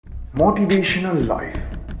Motivational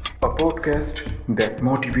Life, a podcast that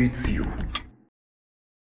motivates you.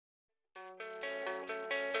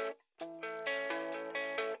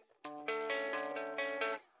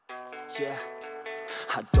 Yeah,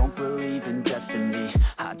 I don't believe in destiny.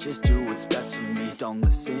 I just do what's best for me. Don't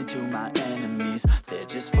listen to my enemies. They're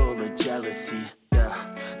just full of jealousy. Yeah,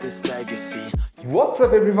 this legacy. What's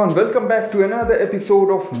up, everyone? Welcome back to another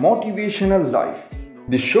episode of Motivational Life.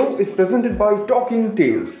 This show is presented by Talking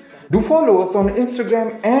Tales. Do follow us on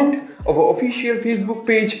Instagram and our official Facebook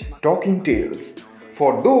page, Talking Tales.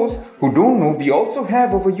 For those who don't know, we also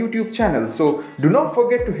have our YouTube channel, so do not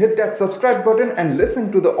forget to hit that subscribe button and listen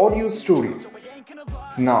to the audio stories.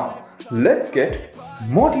 Now, let's get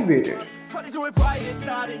motivated. Try to do it right, it's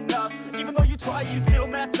not enough. Even though you try, you still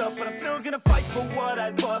mess up. But I'm still gonna fight for what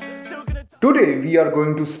I love. Still gonna. Today, we are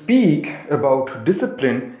going to speak about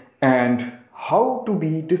discipline and how to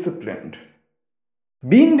be disciplined.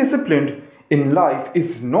 Being disciplined in life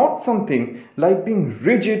is not something like being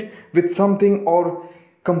rigid with something or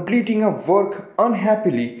completing a work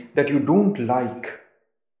unhappily that you don't like.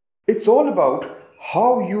 It's all about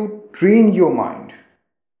how you train your mind.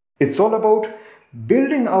 It's all about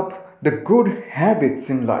building up the good habits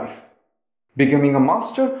in life. Becoming a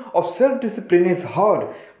master of self-discipline is hard,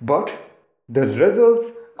 but the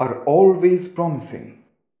results are always promising.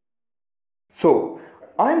 So,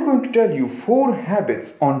 I'm going to tell you 4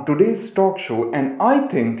 habits on today's talk show, and I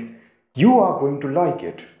think you are going to like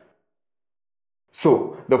it.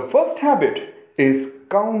 So, the first habit is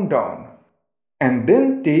count down and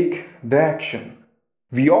then take the action.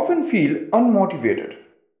 We often feel unmotivated.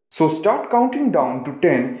 So, start counting down to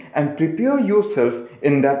 10 and prepare yourself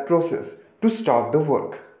in that process to start the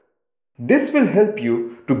work. This will help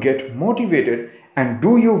you to get motivated and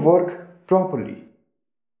do your work properly.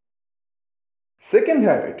 Second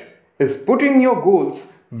habit is putting your goals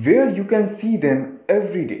where you can see them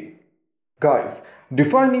every day. Guys,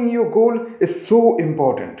 defining your goal is so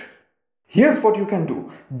important. Here's what you can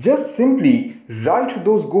do. Just simply write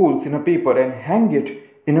those goals in a paper and hang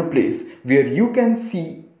it in a place where you can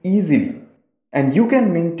see easily. And you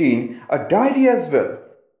can maintain a diary as well.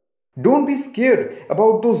 Don't be scared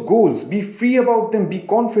about those goals. Be free about them. Be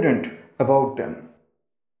confident about them.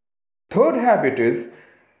 Third habit is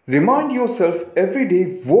remind yourself every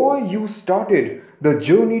day why you started the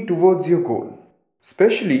journey towards your goal,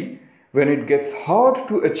 especially when it gets hard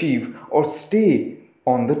to achieve or stay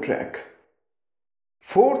on the track.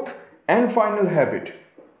 Fourth and final habit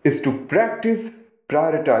is to practice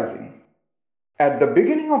prioritizing. At the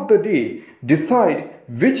beginning of the day, decide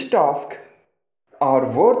which tasks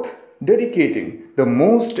are worth dedicating the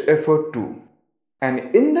most effort to.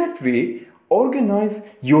 And in that way, organize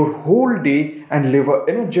your whole day and live an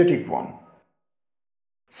energetic one.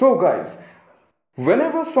 So guys,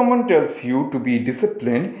 whenever someone tells you to be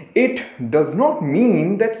disciplined, it does not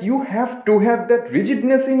mean that you have to have that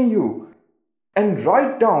rigidness in you. And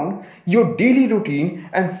write down your daily routine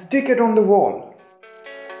and stick it on the wall.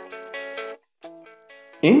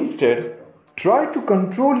 Instead, try to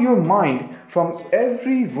control your mind from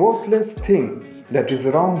every worthless thing that is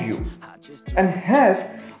around you and have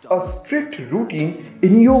a strict routine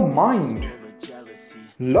in your mind.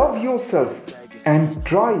 Love yourself and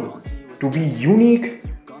try to be unique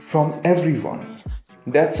from everyone.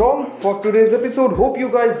 That's all for today's episode. Hope you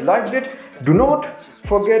guys liked it. Do not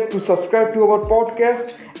forget to subscribe to our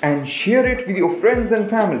podcast and share it with your friends and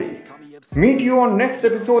families. Meet you on next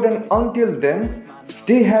episode, and until then,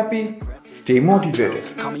 stay happy, stay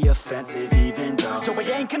motivated. Call me offensive even though Joe, I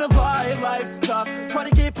ain't gonna lie, life's tough. Try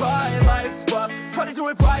to get by, life's rough. Try to do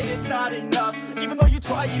it right, it's not enough. Even though you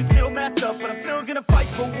try, you still mess up. But I'm still gonna fight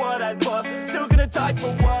for what I love. Still gonna die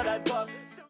for what I love.